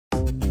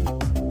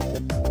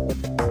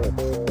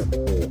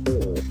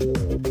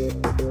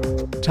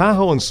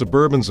Tahoe and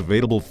Suburban's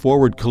available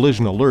forward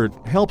collision alert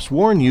helps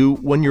warn you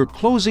when you're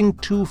closing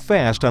too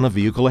fast on a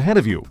vehicle ahead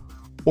of you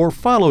or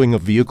following a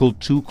vehicle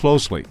too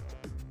closely.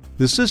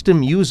 The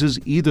system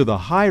uses either the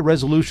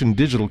high-resolution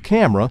digital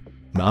camera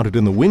mounted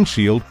in the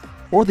windshield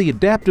or the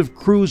adaptive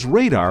cruise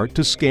radar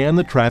to scan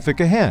the traffic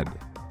ahead.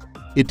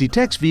 It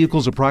detects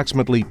vehicles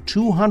approximately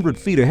 200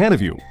 feet ahead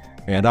of you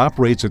and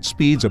operates at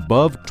speeds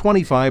above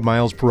 25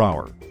 miles per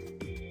hour.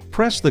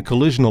 Press the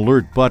collision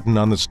alert button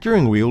on the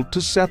steering wheel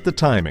to set the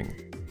timing.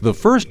 The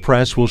first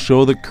press will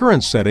show the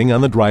current setting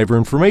on the driver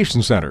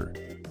information center.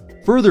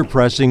 Further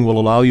pressing will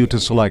allow you to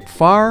select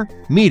far,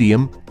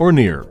 medium, or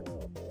near.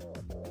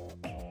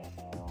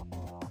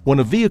 When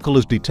a vehicle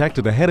is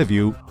detected ahead of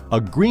you,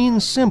 a green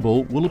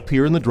symbol will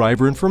appear in the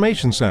driver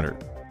information center.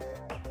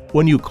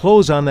 When you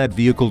close on that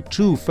vehicle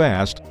too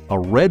fast, a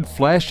red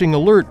flashing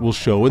alert will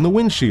show in the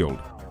windshield,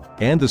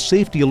 and the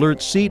safety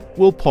alert seat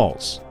will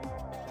pulse.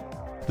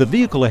 The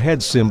vehicle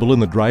ahead symbol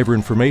in the driver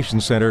information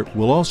center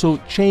will also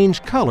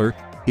change color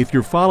if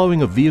you're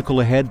following a vehicle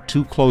ahead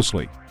too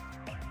closely.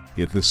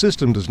 If the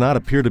system does not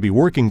appear to be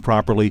working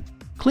properly,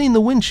 clean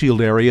the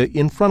windshield area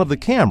in front of the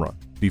camera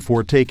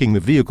before taking the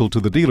vehicle to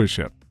the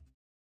dealership.